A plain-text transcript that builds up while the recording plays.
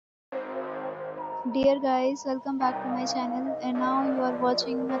Dear guys, welcome back to my channel and now you are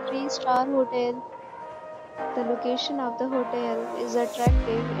watching a 3-star hotel. The location of the hotel is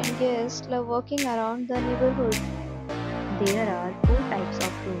attractive and guests love walking around the neighborhood. There are four types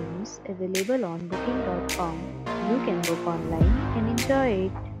of rooms available on booking.com. You can book online and enjoy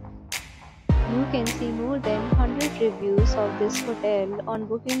it. You can see more than 100 reviews of this hotel on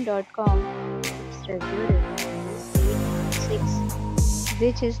booking.com, Its review rating is 8.6,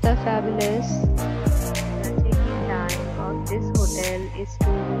 which is the fabulous. The check-in time of this hotel is 2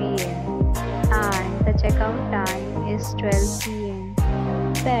 p.m. and the checkout time is 12 p.m.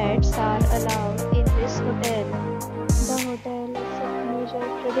 Pets are allowed in this hotel. The hotel accepts major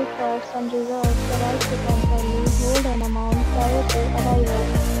credit cards and reserves the right to temporarily hold an amount prior to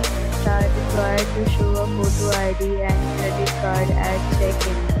arrival. Guests are required to show a photo ID and credit card at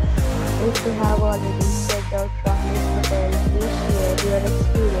check-in. If you have already checked out from this hotel, please share your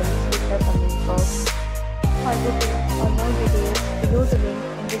experience in the comment box. For booking or more details, below the link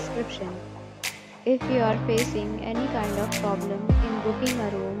in description. If you are facing any kind of problem in booking a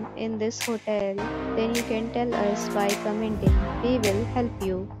room in this hotel, then you can tell us by commenting. We will help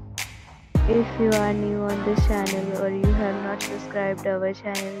you. If you are new on this channel or you have not subscribed our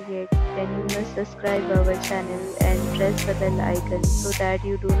channel yet, then you must subscribe our channel and press the bell icon so that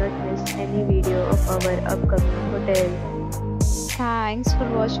you do not miss any video of our upcoming hotel. Thanks for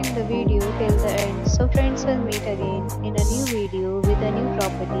watching the video till the end. So friends, will meet again in a new video with a new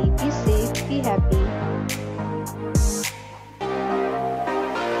property. Be safe, be happy.